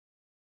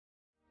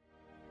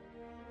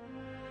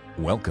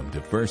Welcome to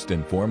First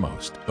and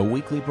Foremost, a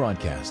weekly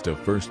broadcast of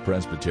First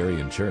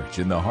Presbyterian Church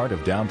in the heart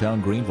of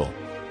downtown Greenville.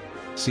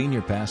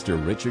 Senior Pastor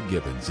Richard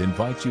Gibbons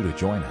invites you to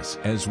join us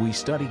as we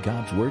study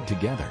God's Word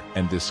together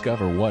and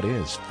discover what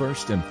is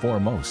first and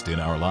foremost in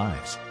our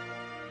lives.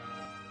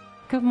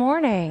 Good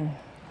morning.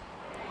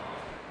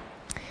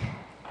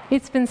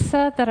 It's been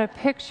said that a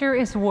picture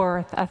is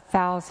worth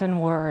 1,000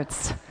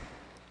 words.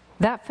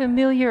 That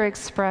familiar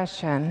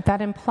expression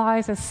that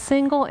implies a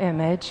single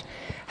image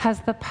has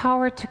the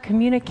power to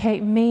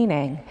communicate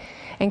meaning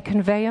and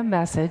convey a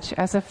message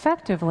as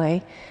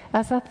effectively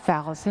as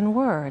 1,000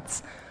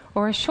 words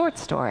or a short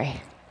story.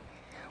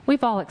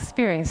 We've all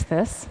experienced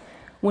this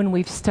when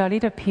we've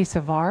studied a piece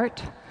of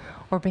art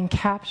or been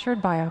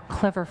captured by a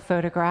clever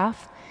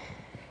photograph,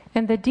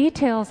 and the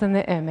details in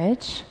the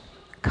image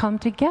come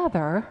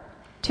together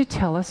to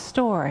tell a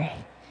story.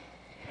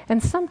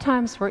 And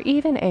sometimes we're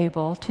even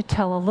able to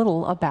tell a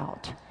little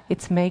about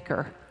its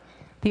maker,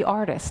 the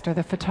artist or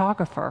the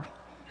photographer.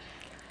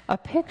 A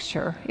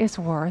picture is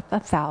worth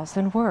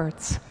 1,000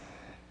 words.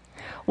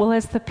 Well,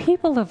 as the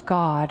people of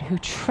God who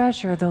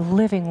treasure the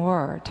living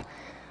Word,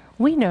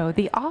 we know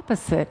the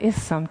opposite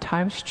is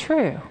sometimes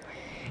true,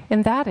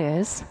 and that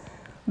is,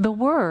 the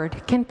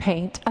Word can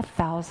paint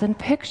 1,000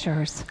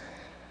 pictures.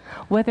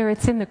 Whether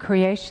it's in the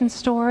creation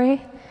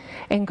story,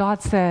 and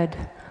God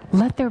said,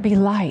 "Let there be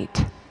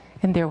light,"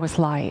 and there was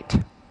light.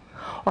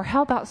 Or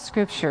how about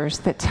scriptures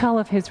that tell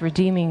of His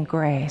redeeming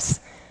grace?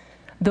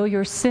 Though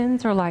your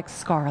sins are like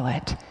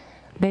scarlet,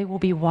 they will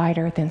be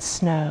whiter than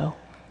snow.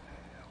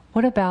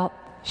 What about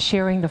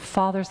sharing the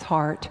Father's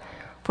heart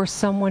for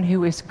someone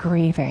who is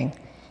grieving?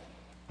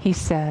 He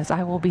says,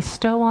 "I will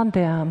bestow on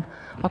them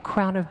a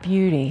crown of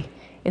beauty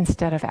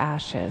instead of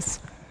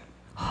ashes."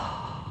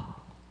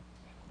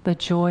 The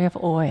joy of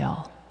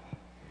oil.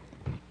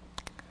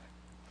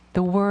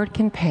 The Word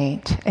can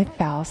paint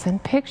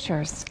 1,000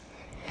 pictures.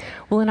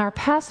 Well, in our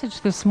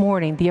passage this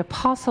morning, the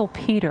Apostle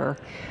Peter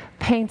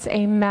paints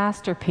a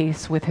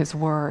masterpiece with his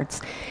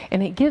words,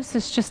 and it gives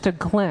us just a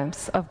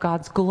glimpse of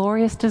God's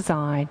glorious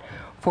design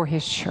for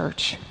His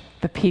church,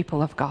 the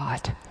people of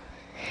God.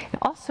 It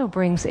also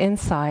brings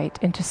insight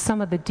into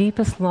some of the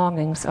deepest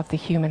longings of the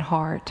human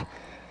heart.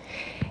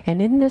 And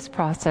in this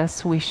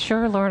process, we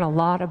sure learn a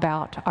lot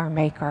about our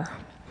Maker.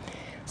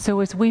 So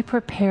as we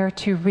prepare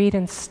to read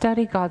and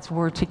study God's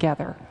Word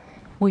together,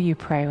 will you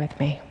pray with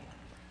me?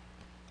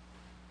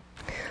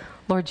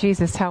 Lord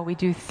Jesus, how we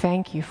do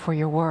thank you for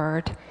your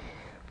Word.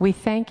 We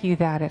thank you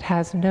that it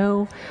has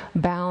no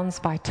bounds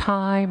by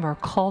time or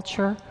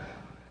culture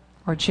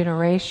or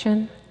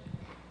generation,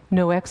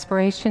 no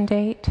expiration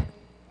date.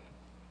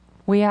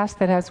 We ask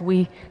that as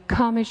we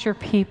come as your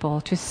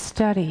people to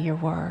study your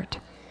Word,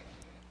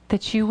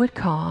 that you would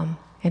come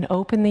and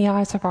open the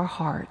eyes of our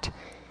heart.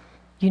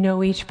 You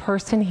know each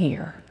person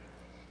here.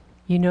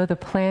 You know the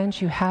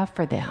plans you have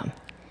for them.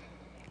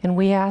 And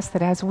we ask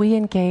that as we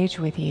engage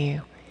with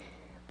you,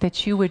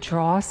 that you would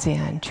draw us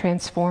in,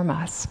 transform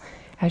us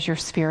as your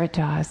Spirit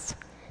does.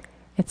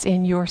 It's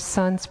in your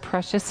Son's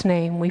precious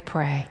name we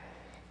pray.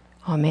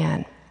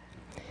 Amen.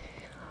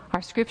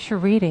 Our scripture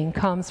reading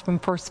comes from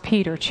 1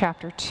 Peter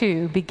chapter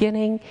 2,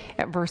 beginning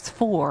at verse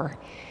 4.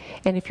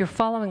 And if you're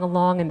following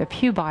along in the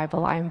Pew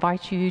Bible, I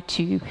invite you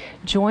to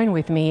join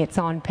with me. It's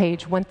on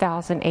page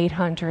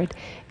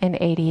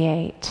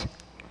 1888.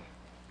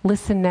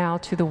 Listen now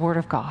to the Word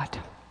of God.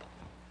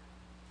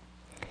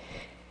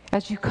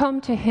 As you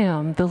come to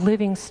Him, the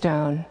living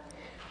stone,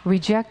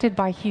 rejected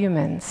by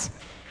humans,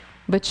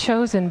 but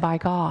chosen by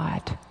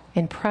God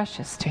and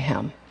precious to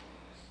Him,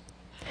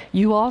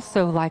 you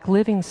also, like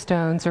living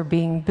stones, are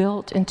being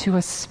built into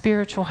a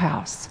spiritual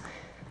house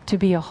to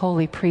be a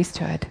holy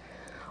priesthood,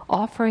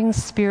 offering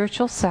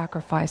spiritual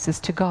sacrifices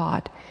to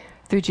God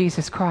through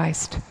Jesus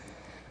Christ.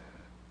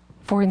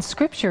 For in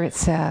Scripture it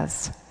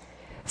says,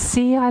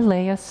 "See, I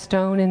lay a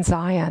stone in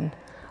Zion,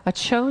 a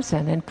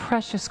chosen and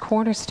precious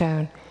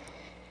cornerstone,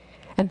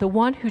 and the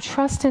one who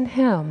trusts in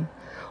Him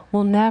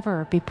will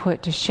never be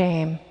put to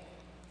shame."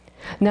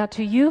 Now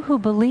to you who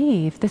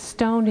believe, the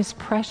stone is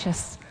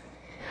precious,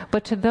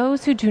 but to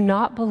those who do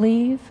not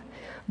believe,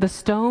 the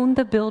stone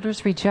the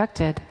builders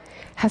rejected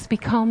has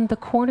become the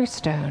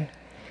cornerstone,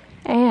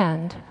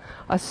 and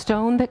a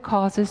stone that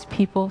causes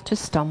people to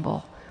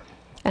stumble,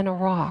 and a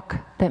rock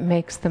that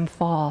makes them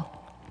fall.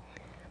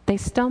 They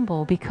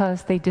stumble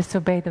because they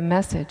disobey the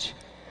message,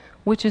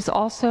 which is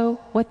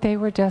also what they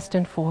were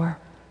destined for.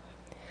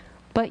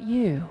 But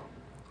you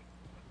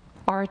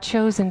are a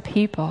chosen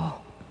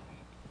people,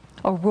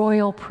 a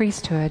royal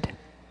priesthood,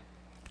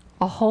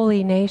 a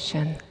holy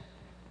nation,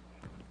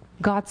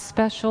 God's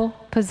special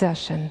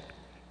possession,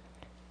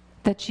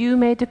 that you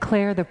may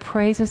declare the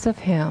praises of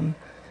Him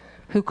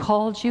who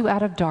called you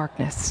out of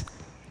darkness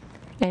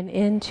and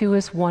into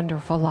His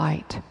wonderful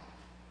light.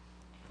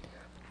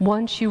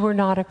 Once you were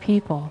not a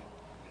people,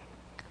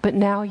 but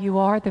now you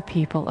are the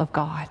people of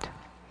God.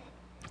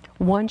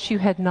 Once you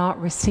had not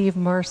received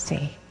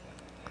mercy,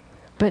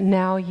 but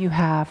now you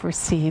have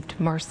received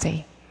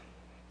mercy.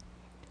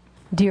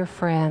 Dear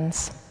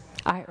friends,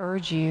 I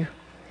urge you,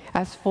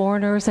 as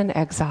foreigners and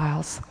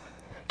exiles,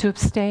 to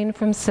abstain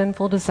from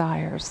sinful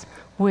desires,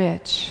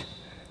 which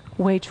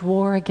wage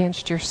war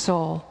against your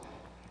soul.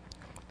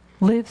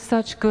 Live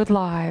such good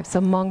lives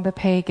among the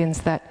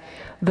pagans that,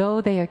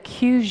 though they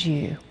accuse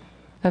you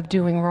of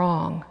doing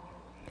wrong,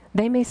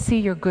 they may see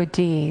your good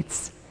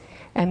deeds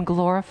and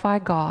glorify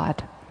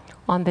God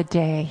on the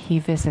day He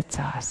visits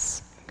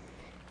us.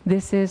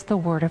 This is the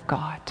Word of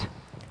God.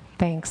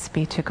 Thanks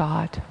be to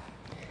God.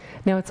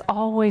 Now, it's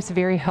always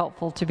very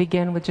helpful to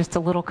begin with just a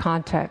little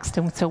context,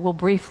 and so we'll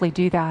briefly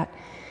do that.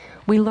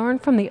 We learn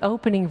from the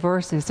opening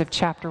verses of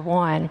chapter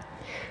 1,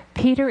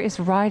 Peter is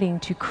writing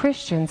to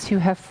Christians who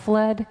have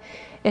fled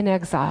in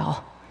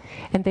exile,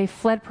 and they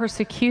fled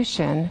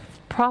persecution,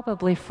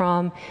 probably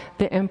from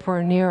the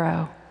Emperor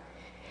Nero.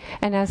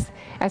 And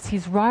as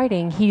he's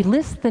writing, he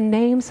lists the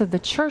names of the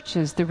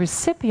churches, the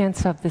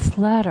recipients of this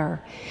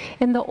letter,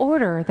 in the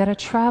order that a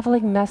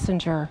traveling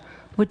messenger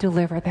would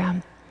deliver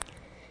them.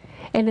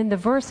 And in the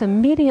verse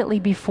immediately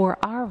before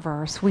our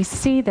verse, we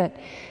see that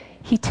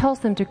he tells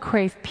them to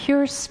crave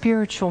pure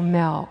spiritual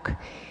milk.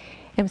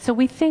 And so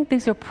we think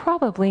these are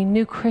probably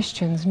new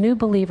Christians, new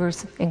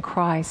believers in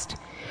Christ,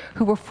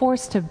 who were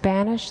forced to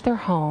banish their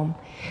home,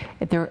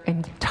 their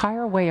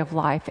entire way of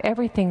life,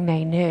 everything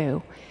they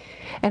knew,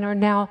 and are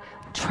now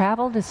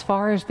traveled as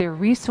far as their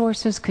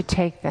resources could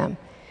take them,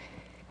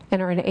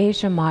 and are in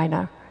Asia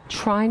Minor,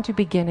 trying to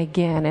begin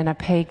again in a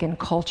pagan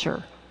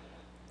culture.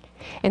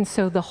 And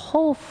so the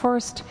whole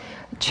first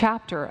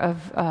chapter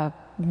of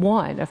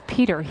 1 of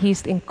Peter,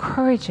 he's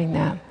encouraging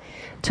them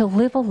to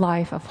live a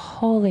life of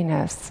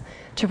holiness,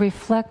 to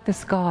reflect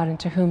this God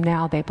into whom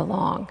now they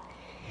belong.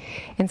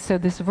 And so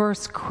this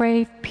verse,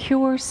 crave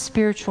pure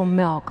spiritual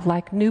milk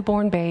like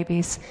newborn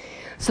babies,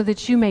 so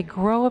that you may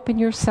grow up in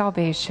your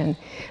salvation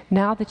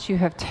now that you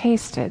have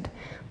tasted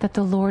that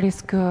the Lord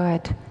is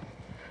good.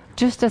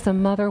 Just as a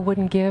mother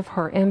wouldn't give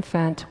her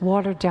infant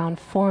watered down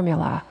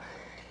formula,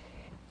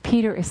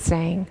 Peter is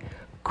saying,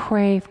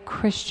 crave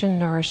Christian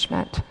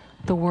nourishment,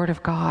 the Word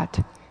of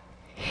God.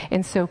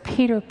 And so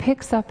Peter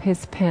picks up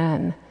his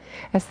pen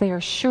as they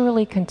are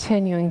surely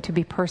continuing to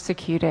be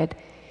persecuted.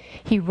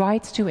 He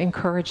writes to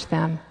encourage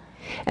them.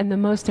 And the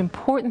most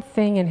important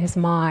thing in his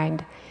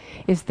mind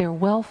is their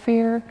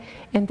welfare,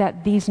 and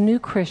that these new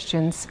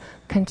Christians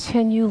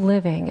continue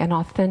living an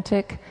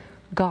authentic,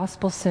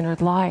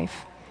 gospel-centered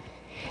life.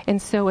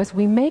 And so as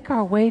we make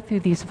our way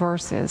through these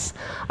verses,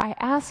 I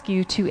ask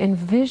you to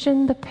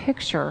envision the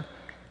picture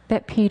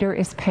that Peter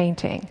is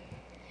painting.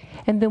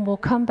 And then we'll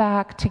come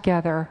back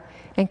together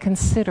and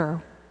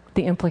consider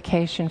the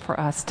implication for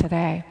us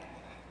today.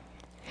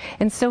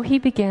 And so he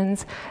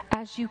begins,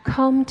 as you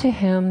come to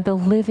him, the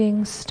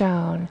living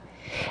stone.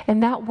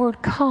 And that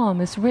word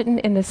come is written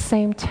in the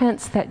same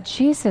tense that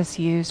Jesus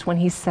used when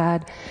he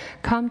said,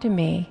 come to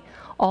me,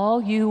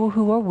 all you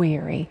who are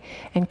weary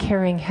and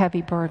carrying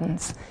heavy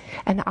burdens,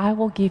 and I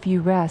will give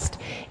you rest.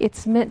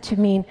 It's meant to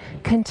mean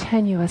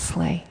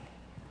continuously,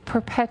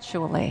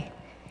 perpetually.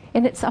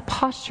 And it's a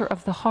posture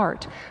of the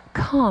heart.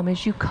 Come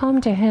as you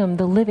come to him,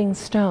 the living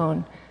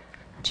stone,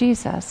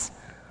 Jesus.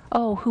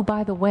 Oh, who,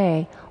 by the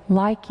way,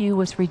 like you,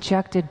 was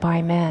rejected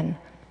by men,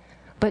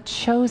 but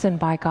chosen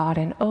by God,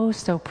 and oh,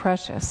 so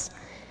precious.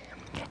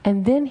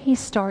 And then he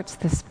starts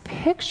this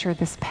picture,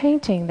 this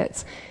painting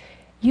that's,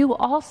 you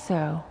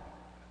also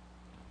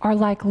are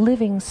like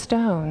living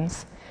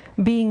stones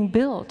being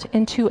built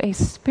into a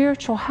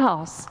spiritual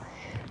house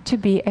to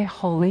be a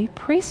holy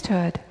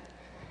priesthood.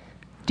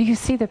 Do you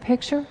see the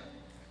picture?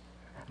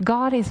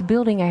 God is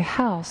building a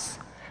house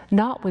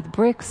not with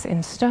bricks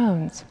and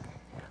stones,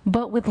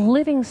 but with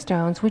living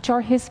stones, which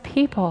are his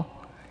people.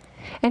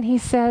 And he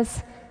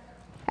says,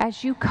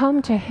 as you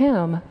come to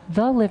him,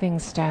 the living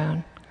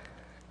stone,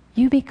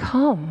 you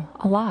become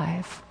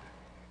alive.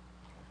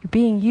 You're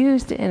being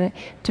used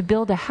to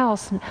build a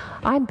house.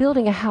 I'm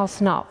building a house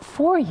not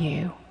for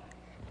you,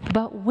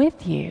 but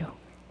with you,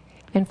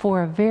 and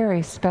for a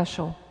very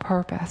special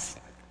purpose.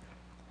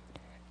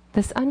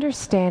 This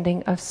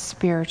understanding of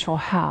spiritual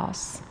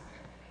house.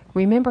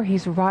 Remember,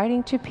 he's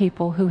writing to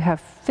people who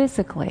have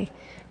physically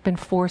been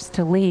forced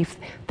to leave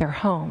their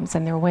homes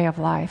and their way of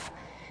life.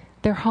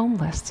 They're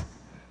homeless.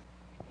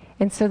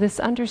 And so this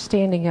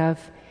understanding of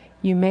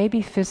you may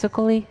be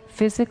physically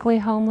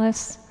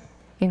homeless,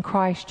 in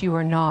Christ you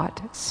are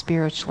not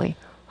spiritually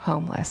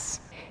homeless.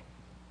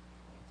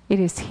 It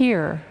is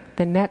here,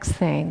 the next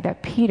thing,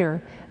 that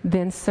Peter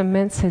then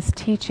cements his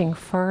teaching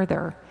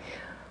further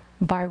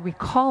by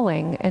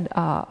recalling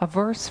a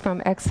verse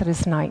from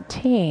Exodus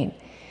 19.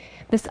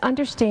 This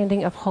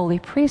understanding of holy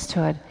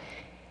priesthood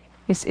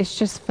is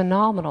just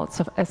phenomenal. It's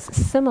a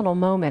seminal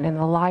moment in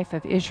the life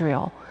of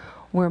Israel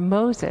where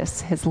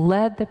Moses has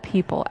led the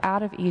people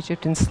out of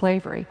Egypt in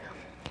slavery.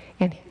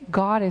 And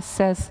God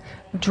says,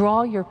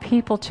 draw your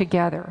people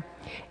together,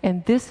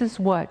 and this is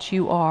what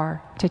you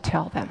are to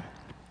tell them.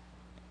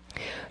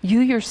 You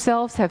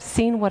yourselves have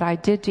seen what I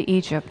did to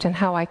Egypt and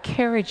how I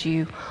carried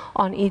you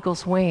on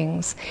eagle's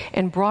wings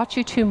and brought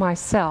you to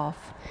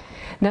myself.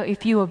 Now,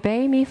 if you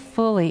obey me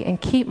fully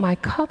and keep my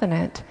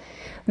covenant,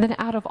 Then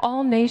out of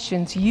all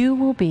nations you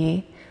will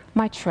be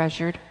my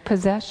treasured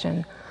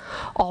possession.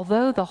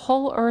 Although the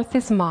whole earth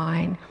is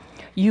mine,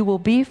 you will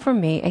be for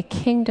me a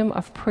kingdom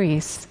of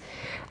priests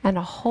and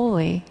a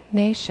holy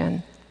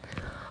nation.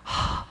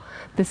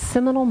 The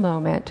seminal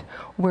moment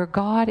where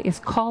God is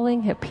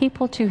calling his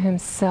people to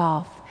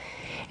himself,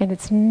 and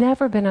it's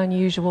never been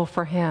unusual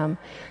for him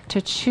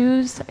to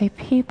choose a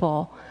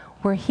people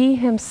where he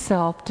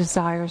himself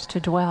desires to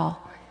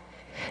dwell.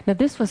 Now,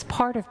 this was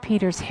part of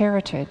Peter's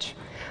heritage,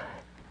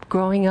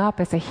 growing up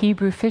as a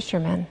Hebrew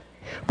fisherman,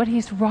 but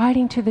he's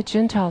writing to the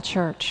Gentile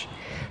church.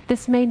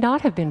 This may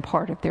not have been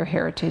part of their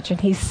heritage, and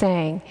he's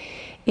saying,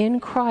 in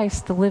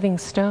Christ, the living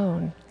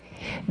stone,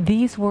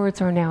 these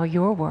words are now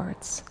your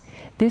words.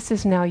 This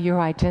is now your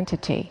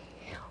identity.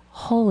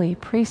 Holy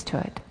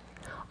priesthood.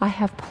 I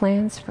have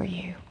plans for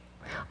you.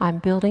 I'm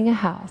building a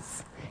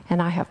house,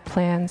 and I have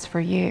plans for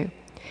you.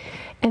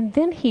 And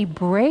then he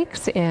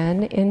breaks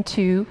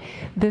into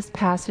this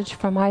passage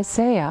from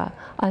Isaiah,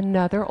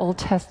 another Old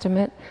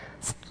Testament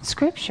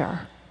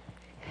scripture.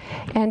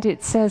 And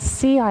it says,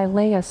 see, I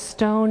lay a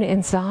stone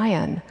in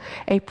Zion,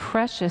 a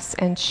precious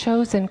and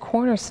chosen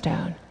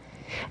cornerstone.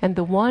 And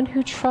the one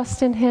who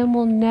trusts in him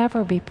will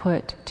never be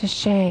put to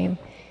shame.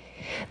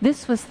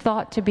 This was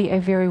thought to be a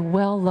very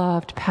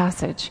well-loved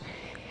passage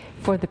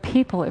for the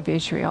people of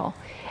Israel.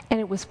 And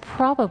it was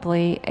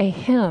probably a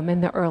hymn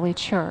in the early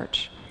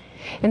church.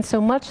 And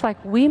so much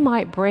like we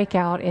might break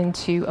out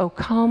into, oh,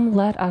 come,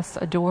 let us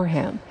adore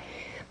him,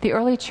 the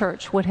early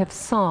church would have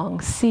sung,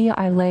 see,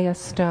 I lay a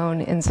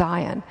stone in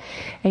Zion,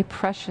 a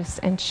precious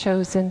and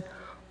chosen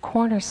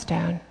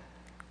cornerstone.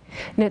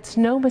 And it's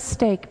no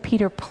mistake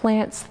Peter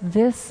plants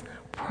this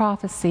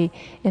prophecy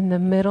in the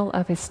middle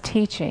of his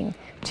teaching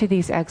to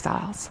these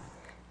exiles.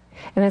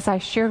 And as I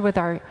shared with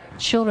our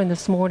children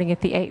this morning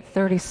at the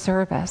 8:30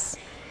 service,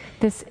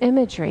 this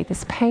imagery,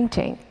 this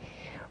painting,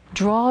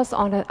 draws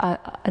on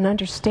an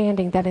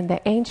understanding that in the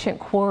ancient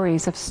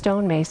quarries of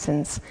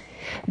stonemasons,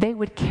 they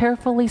would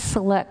carefully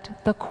select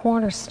the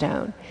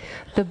cornerstone,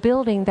 the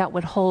building that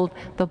would hold,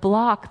 the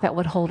block that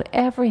would hold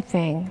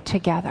everything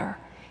together.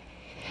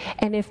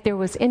 And if there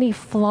was any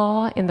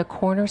flaw in the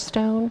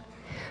cornerstone,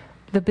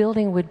 the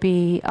building would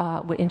be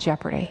in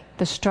jeopardy.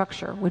 The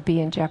structure would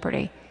be in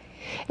jeopardy.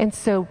 And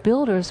so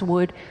builders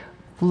would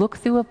look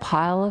through a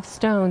pile of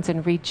stones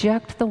and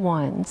reject the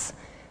ones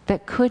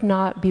that could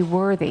not be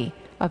worthy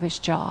of his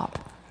job.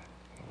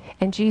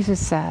 And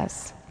Jesus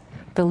says,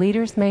 the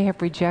leaders may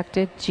have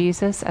rejected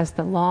Jesus as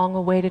the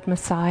long-awaited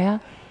Messiah,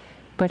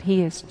 but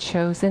he is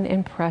chosen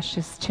and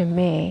precious to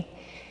me.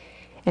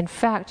 In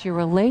fact, your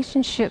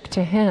relationship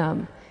to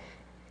him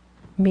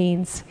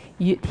means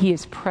he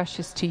is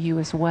precious to you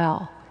as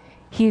well.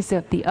 He is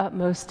of the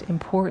utmost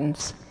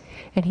importance.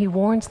 And he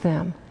warns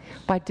them,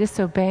 by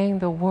disobeying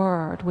the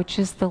word, which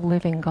is the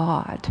living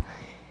God,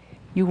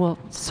 you will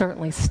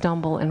certainly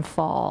stumble and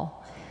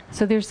fall.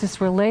 So there's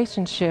this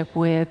relationship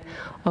with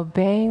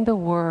obeying the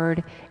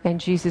word and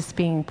Jesus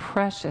being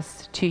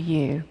precious to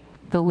you,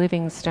 the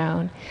living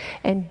stone,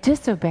 and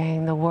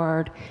disobeying the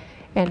word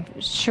and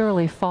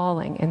surely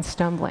falling and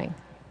stumbling.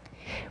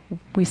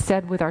 We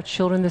said with our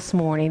children this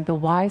morning, the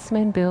wise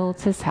man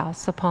builds his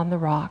house upon the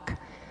rock.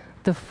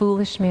 The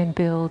foolish man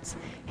builds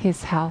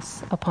his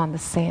house upon the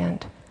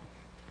sand.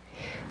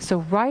 So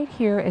right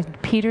here in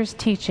Peter's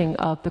teaching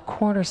of the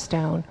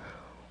cornerstone,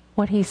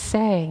 what he's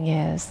saying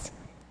is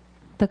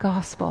the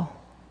gospel.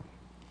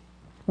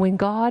 When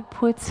God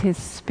puts his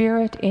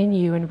spirit in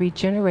you and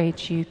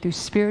regenerates you through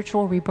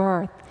spiritual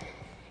rebirth,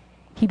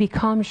 he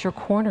becomes your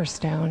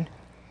cornerstone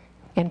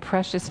and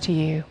precious to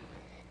you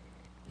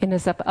and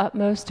is of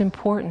utmost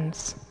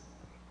importance.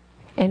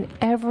 And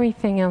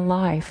everything in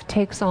life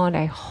takes on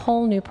a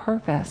whole new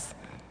purpose.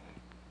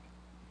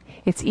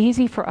 It's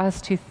easy for us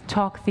to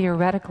talk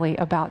theoretically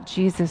about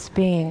Jesus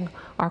being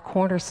our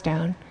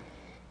cornerstone.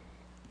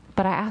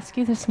 But I ask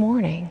you this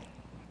morning,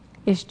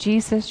 is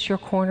Jesus your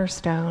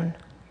cornerstone?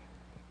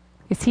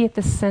 Is he at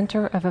the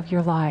center of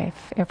your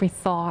life? Every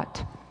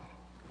thought,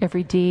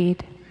 every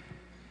deed,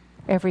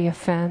 every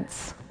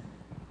offense?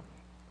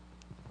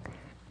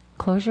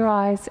 Close your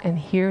eyes and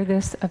hear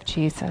this of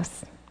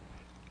Jesus.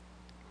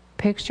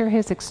 Picture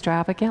his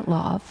extravagant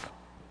love,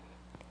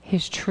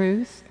 his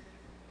truth,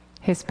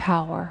 his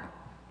power,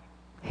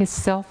 his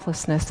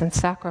selflessness and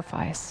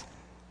sacrifice,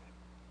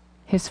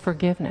 his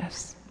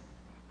forgiveness,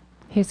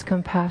 his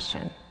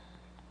compassion,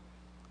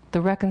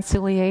 the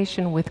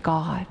reconciliation with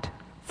God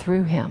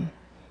through him.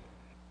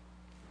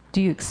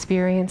 Do you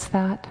experience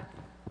that?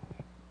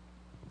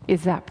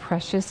 Is that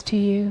precious to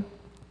you?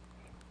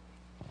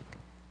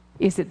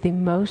 Is it the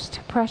most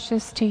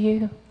precious to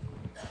you?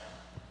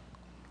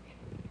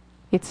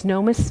 It's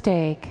no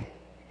mistake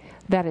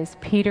that as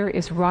Peter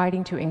is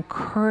writing to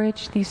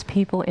encourage these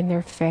people in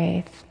their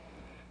faith,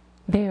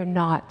 they are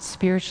not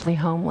spiritually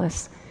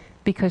homeless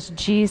because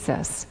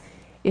Jesus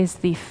is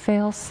the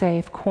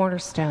fail-safe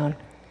cornerstone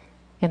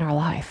in our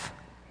life.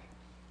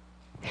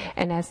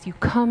 And as you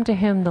come to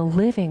him, the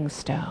living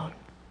stone,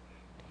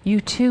 you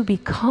too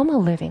become a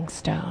living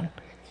stone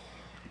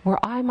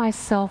where I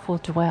myself will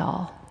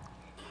dwell.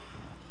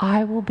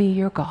 I will be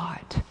your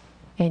God,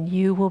 and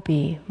you will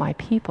be my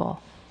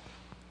people.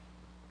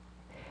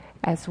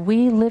 As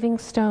we living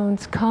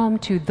stones come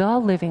to the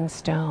living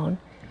stone,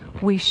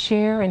 we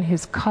share in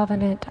his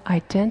covenant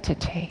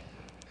identity.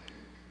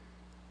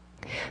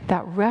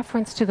 That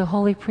reference to the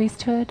holy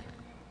priesthood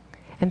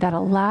and that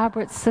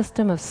elaborate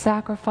system of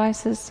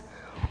sacrifices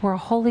where a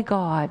holy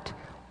God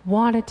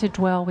wanted to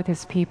dwell with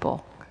his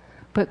people,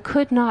 but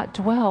could not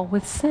dwell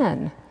with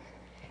sin.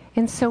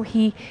 And so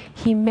he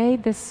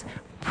made this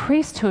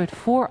priesthood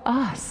for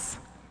us.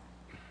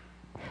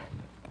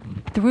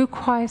 Through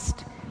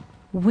Christ,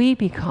 we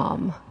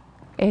become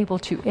able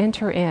to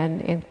enter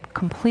in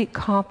complete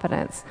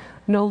confidence,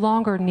 no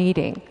longer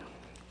needing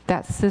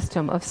that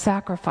system of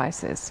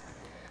sacrifices.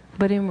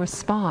 But in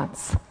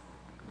response,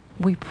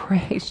 we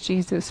praise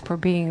Jesus for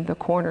being the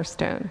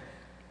cornerstone.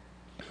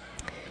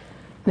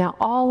 Now,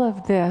 all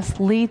of this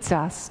leads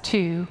us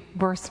to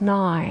verse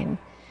 9,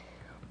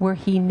 where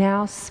he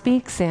now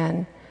speaks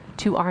in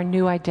to our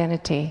new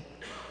identity.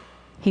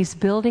 He's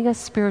building a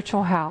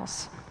spiritual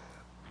house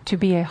to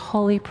be a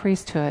holy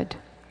priesthood.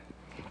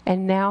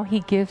 And now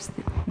he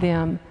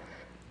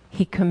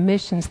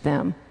commissions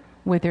them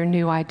with their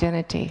new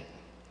identity.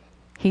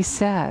 He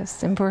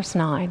says in verse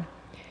 9,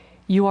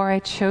 you are a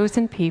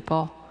chosen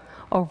people,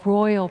 a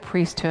royal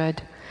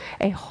priesthood,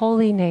 a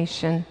holy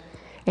nation,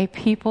 a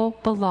people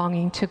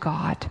belonging to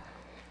God.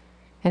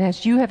 And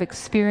as you have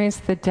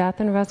experienced the death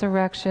and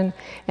resurrection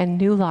and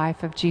new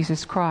life of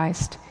Jesus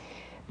Christ,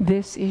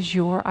 this is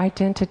your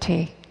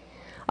identity.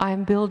 I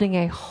am building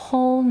a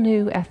whole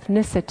new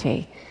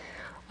ethnicity,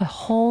 a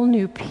whole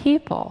new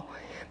people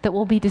that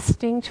will be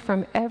distinct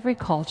from every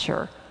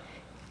culture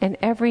and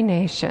every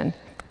nation,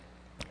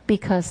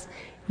 because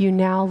you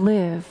now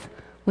live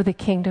with a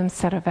kingdom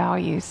set of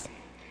values.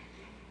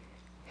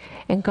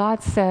 And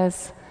God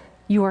says,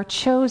 you are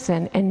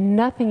chosen, and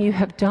nothing you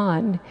have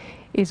done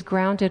is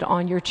grounded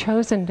on your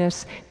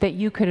chosenness that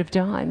you could have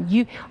done.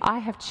 I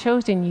have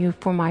chosen you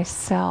for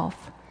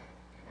myself.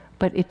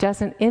 But it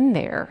doesn't end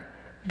there,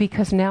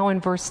 because now in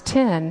verse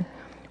 10,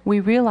 we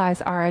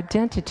realize our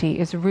identity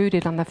is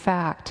rooted on the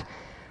fact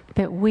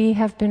that we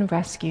have been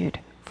rescued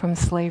from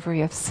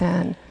slavery of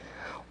sin.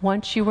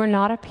 Once you were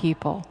not a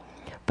people,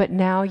 but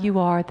now you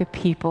are the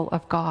people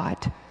of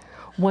God.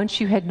 Once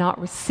you had not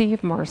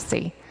received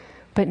mercy,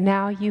 but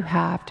now you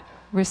have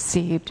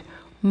received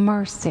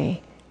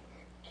mercy.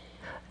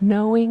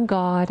 Knowing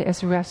God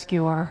as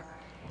rescuer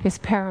is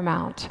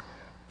paramount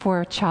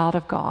for a child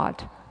of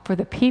God, for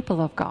the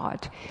people of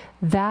God.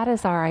 That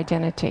is our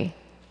identity.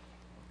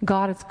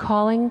 God is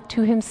calling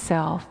to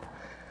himself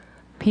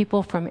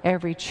people from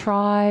every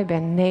tribe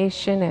and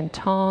nation and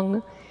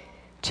tongue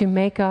to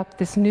make up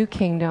this new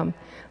kingdom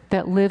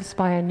that lives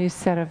by a new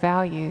set of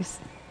values.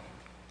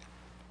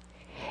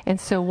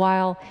 And so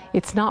while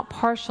it's not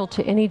partial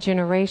to any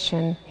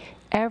generation,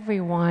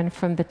 everyone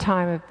from the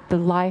time of the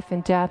life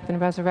and death and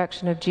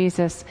resurrection of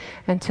Jesus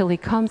until he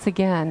comes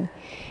again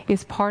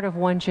is part of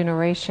one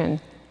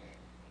generation.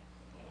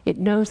 It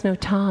knows no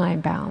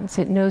time bounds.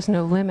 It knows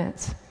no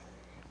limits.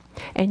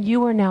 And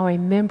you are now a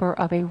member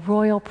of a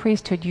royal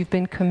priesthood. You've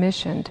been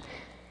commissioned.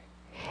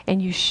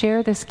 And you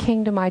share this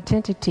kingdom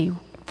identity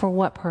for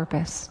what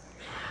purpose?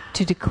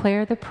 To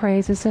declare the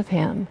praises of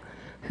him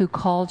who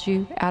called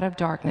you out of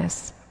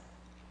darkness.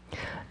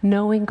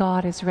 Knowing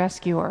God as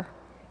rescuer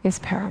is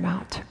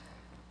paramount.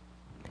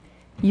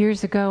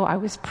 Years ago, I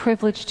was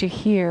privileged to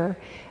hear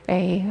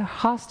a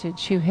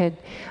hostage who had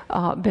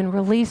been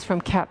released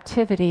from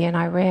captivity in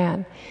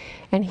Iran,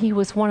 and he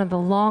was one of the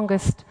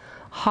longest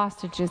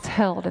hostages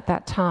held at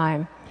that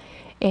time.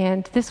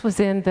 And this was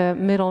in the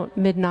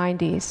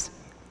mid-90s.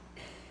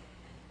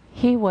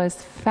 He was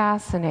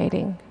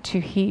fascinating to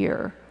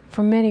hear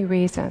for many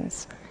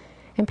reasons.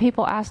 And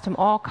people asked him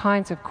all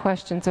kinds of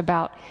questions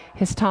about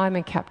his time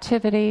in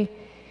captivity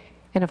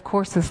and, of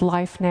course, his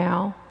life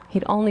now.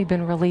 He'd only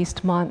been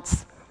released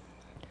months.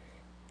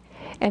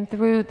 And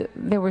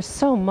there was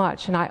so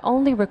much, and I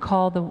only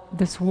recall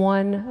this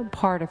one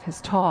part of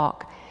his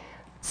talk.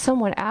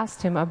 Someone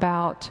asked him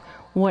about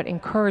what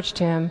encouraged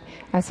him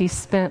as he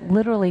spent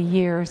literally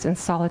years in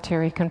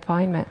solitary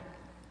confinement.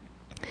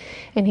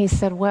 And he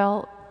said,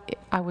 well,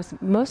 I was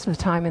most of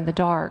the time in the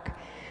dark,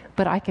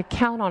 but I could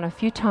count on a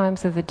few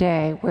times of the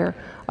day where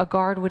a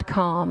guard would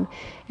come,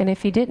 and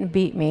if he didn't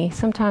beat me,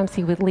 sometimes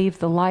he would leave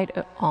the light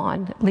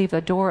on, leave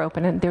the door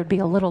open, and there'd be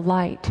a little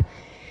light.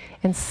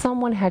 And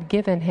someone had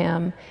given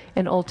him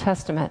an Old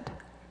Testament.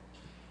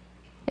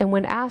 And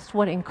when asked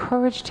what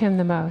encouraged him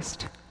the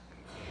most,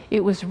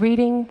 it was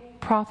reading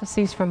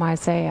prophecies from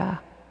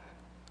Isaiah,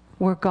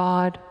 where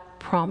God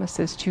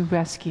promises to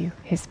rescue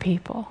his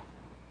people.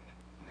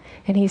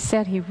 And he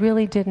said he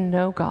really didn't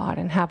know God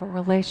and have a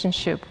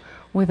relationship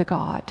with a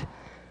God,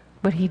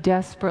 but he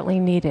desperately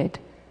needed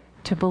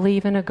to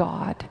believe in a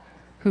God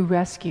who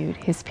rescued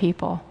his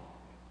people.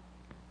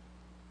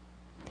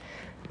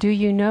 Do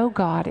you know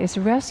God is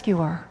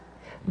rescuer?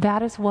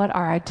 That is what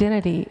our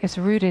identity is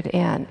rooted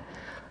in,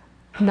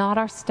 not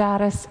our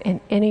status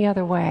in any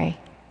other way.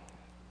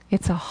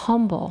 It's a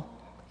humble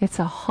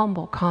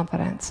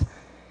confidence.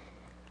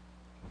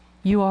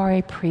 You are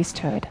a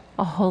priesthood,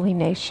 a holy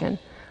nation,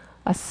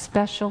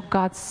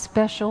 God's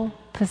special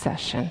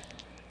possession.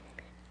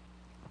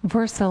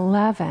 Verse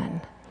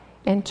 11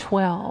 and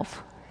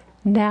 12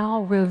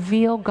 now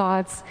reveal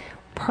God's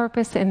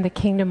purpose in the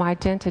kingdom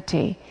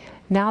identity.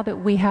 Now that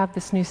we have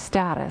this new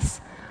status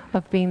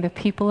of being the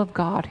people of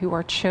God who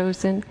are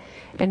chosen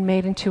and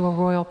made into a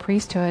royal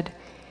priesthood,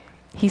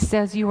 he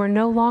says, you are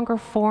no longer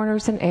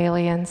foreigners and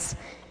aliens.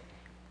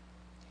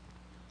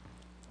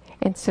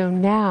 And so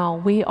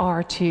now we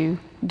are to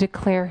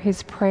declare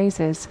his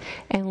praises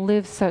and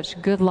live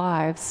such good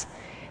lives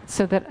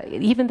so that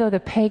even though the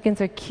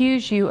pagans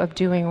accuse you of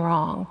doing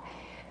wrong,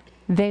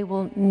 they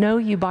will know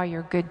you by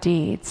your good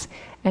deeds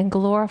and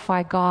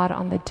glorify God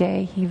on the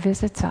day he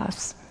visits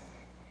us.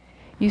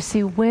 You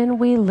see, when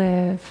we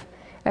live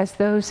as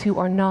those who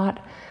are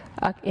not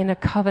in a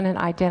covenant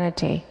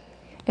identity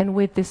and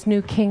with this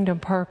new kingdom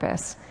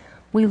purpose,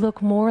 we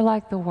look more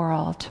like the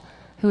world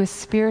who is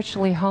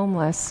spiritually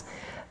homeless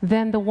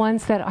than the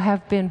ones that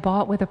have been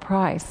bought with a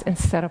price and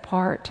set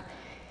apart.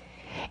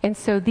 And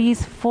so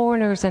these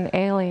foreigners and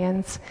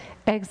aliens,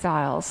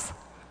 exiles,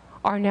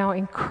 are now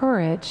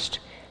encouraged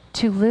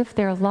to live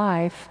their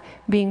life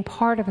being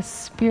part of a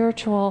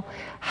spiritual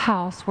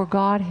house where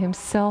God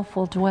himself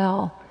will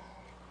dwell.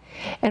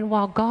 And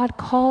while God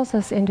calls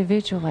us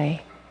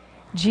individually,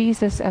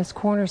 Jesus as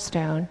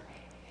cornerstone,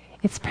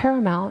 it's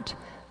paramount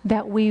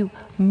that we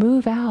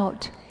move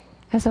out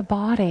as a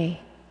body.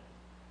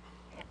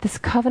 This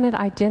covenant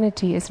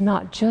identity is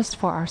not just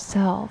for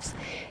ourselves.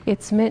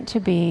 It's meant to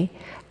be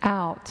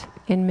out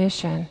in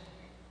mission.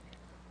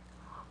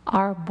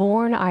 Our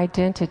born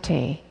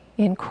identity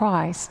in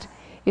Christ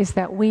is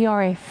that we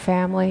are a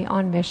family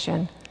on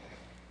mission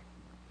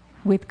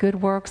with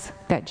good works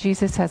that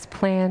Jesus has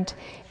planned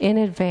in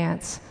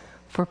advance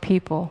for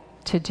people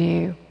to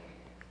do.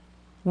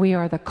 We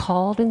are the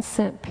called and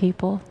sent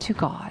people to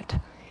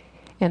God.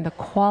 And the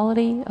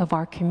quality of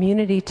our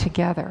community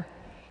together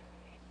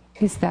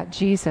is that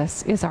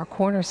Jesus is our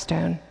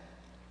cornerstone.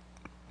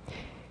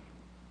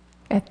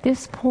 At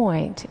this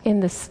point in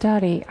the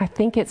study, I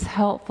think it's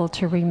helpful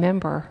to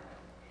remember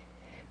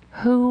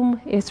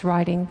whom is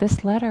writing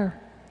this letter.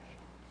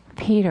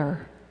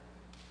 Peter,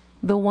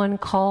 the one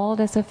called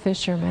as a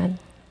fisherman,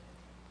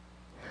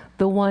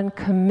 the one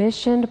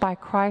commissioned by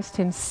Christ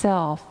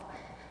himself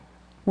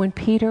when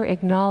Peter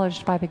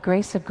acknowledged by the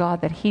grace of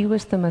God that he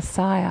was the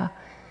Messiah.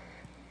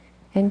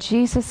 And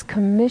Jesus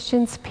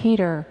commissions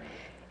Peter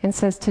and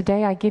says,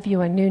 today I give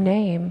you a new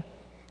name,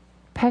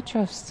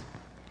 Petros,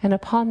 and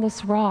upon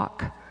this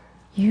rock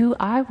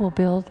I will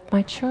build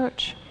my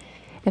church,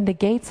 and the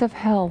gates of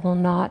hell will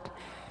not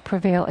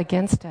prevail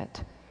against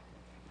it.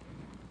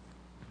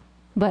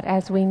 But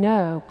as we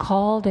know,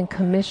 called and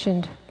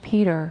commissioned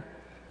Peter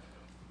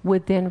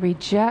would then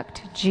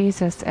reject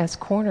Jesus as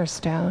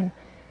cornerstone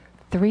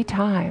 3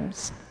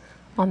 times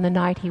on the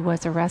night he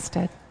was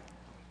arrested.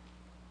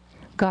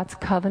 God's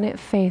covenant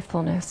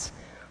faithfulness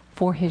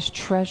for his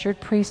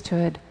treasured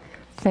priesthood,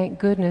 thank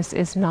goodness,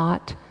 is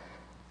not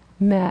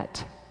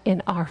met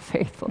in our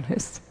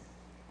faithfulness.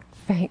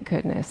 Thank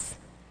goodness.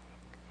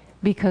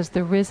 Because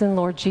the risen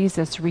Lord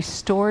Jesus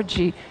restored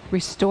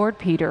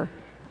Peter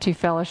to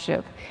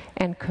fellowship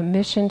and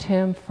commissioned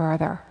him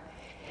further.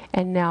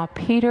 And now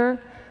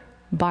Peter,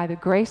 by the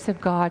grace of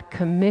God,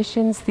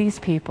 commissions these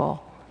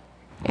people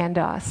and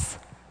us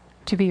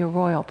to be a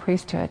royal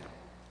priesthood.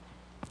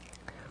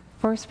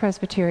 First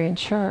Presbyterian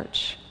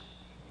Church,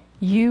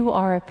 you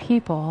are a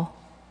people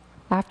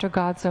after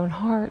God's own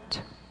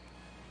heart.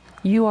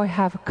 You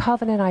have a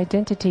covenant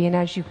identity, and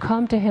as you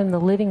come to him, the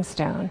living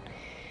stone,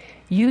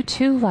 you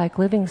too, like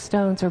living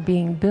stones, are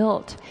being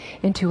built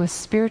into a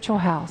spiritual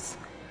house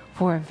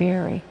for a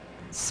very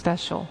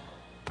special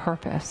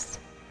purpose.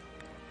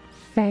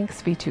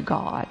 Thanks be to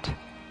God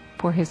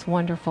for his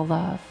wonderful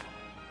love.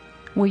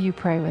 Will you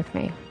pray with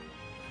me?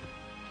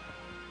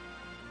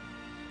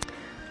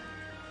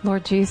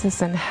 Lord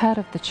Jesus, and head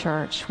of the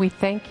church, we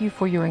thank you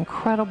for your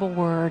incredible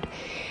word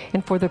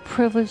and for the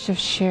privilege of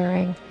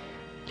sharing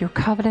your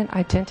covenant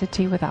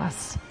identity with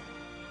us.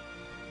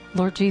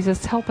 Lord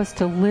Jesus, help us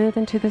to live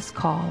into this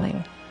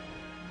calling,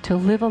 to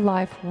live a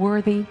life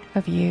worthy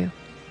of you.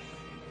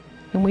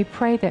 And we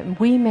pray that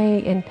we may,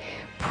 in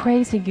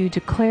praising you,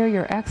 declare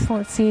your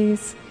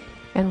excellencies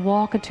and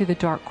walk into the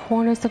dark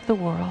corners of the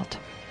world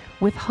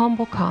with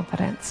humble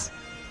confidence.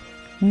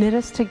 Knit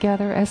us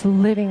together as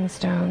living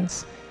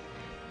stones,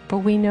 for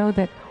we know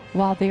that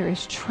while there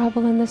is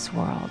trouble in this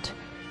world,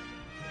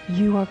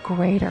 you are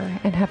greater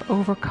and have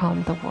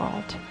overcome the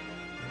world.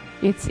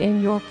 It's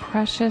in your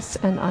precious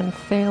and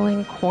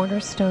unfailing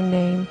cornerstone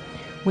name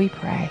we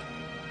pray.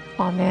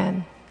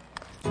 Amen.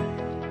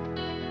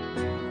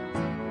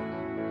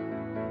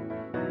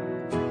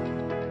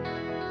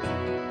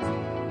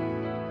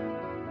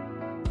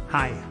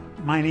 Hi,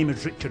 my name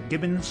is Richard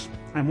Gibbons.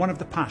 I'm one of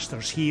the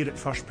pastors here at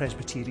First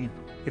Presbyterian.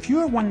 If you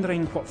are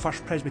wondering what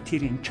First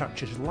Presbyterian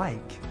Church is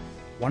like,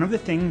 one of the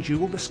things you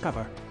will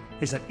discover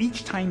is that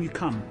each time you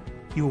come,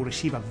 you will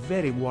receive a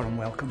very warm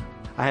welcome.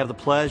 I have the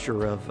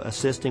pleasure of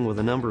assisting with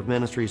a number of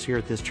ministries here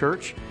at this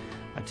church.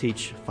 I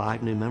teach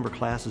 5 new member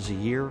classes a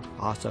year,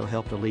 also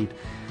help to lead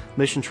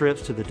mission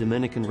trips to the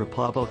Dominican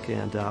Republic,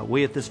 and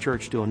we at this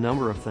church do a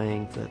number of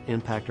things that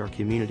impact our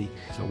community.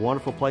 It's a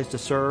wonderful place to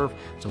serve.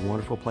 It's a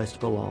wonderful place to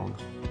belong.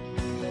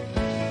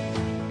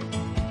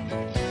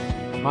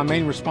 My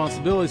main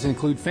responsibilities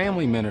include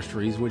family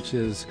ministries, which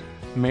is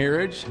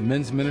marriage,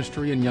 men's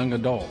ministry, and young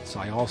adults.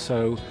 I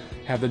also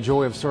have the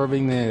joy of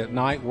serving the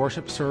night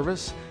worship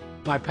service.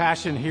 My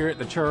passion here at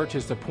the church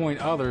is to point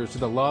others to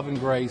the love and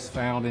grace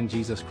found in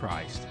Jesus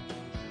Christ.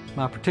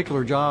 My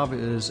particular job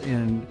is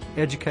in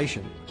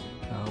education,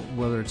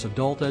 whether it's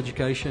adult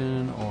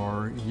education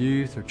or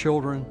youth or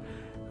children.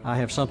 I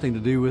have something to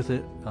do with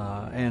it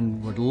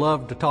and would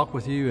love to talk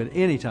with you at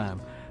any time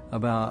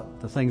about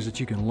the things that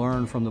you can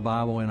learn from the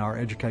Bible in our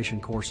education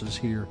courses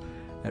here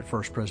at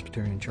First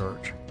Presbyterian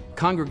Church.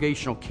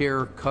 Congregational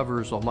care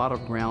covers a lot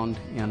of ground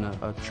in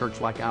a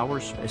church like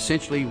ours.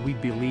 Essentially, we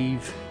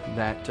believe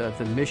that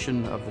the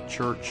mission of the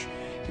church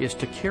is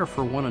to care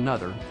for one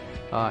another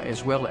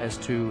as well as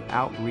to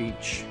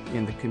outreach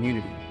in the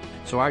community.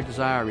 So our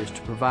desire is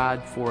to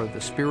provide for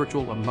the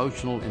spiritual,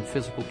 emotional, and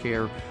physical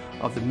care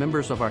of the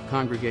members of our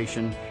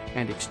congregation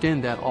and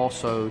extend that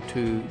also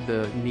to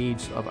the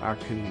needs of our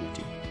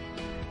community.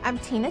 I'm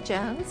Tina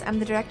Jones. I'm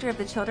the director of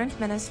the children's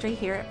ministry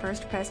here at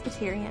First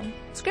Presbyterian.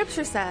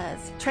 Scripture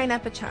says, "Train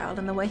up a child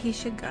in the way he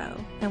should go,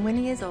 and when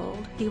he is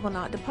old, he will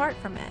not depart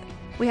from it."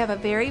 We have a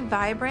very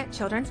vibrant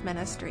children's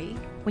ministry.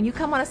 When you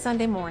come on a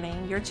Sunday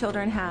morning, your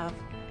children have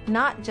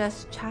not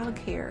just child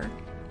care,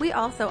 we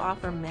also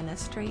offer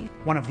ministry.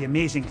 One of the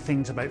amazing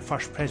things about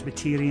First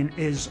Presbyterian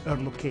is our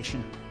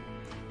location.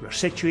 We're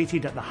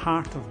situated at the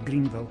heart of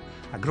Greenville,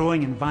 a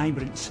growing and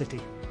vibrant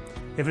city.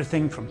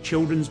 Everything from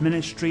children's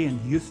ministry and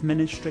youth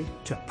ministry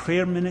to a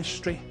prayer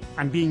ministry,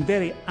 and being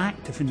very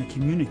active in the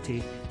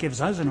community gives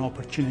us an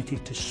opportunity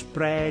to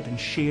spread and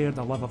share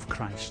the love of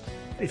Christ.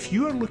 If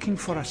you are looking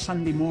for a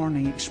Sunday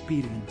morning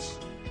experience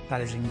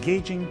that is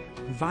engaging,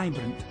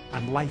 vibrant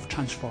and life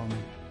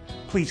transforming,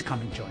 please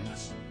come and join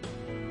us.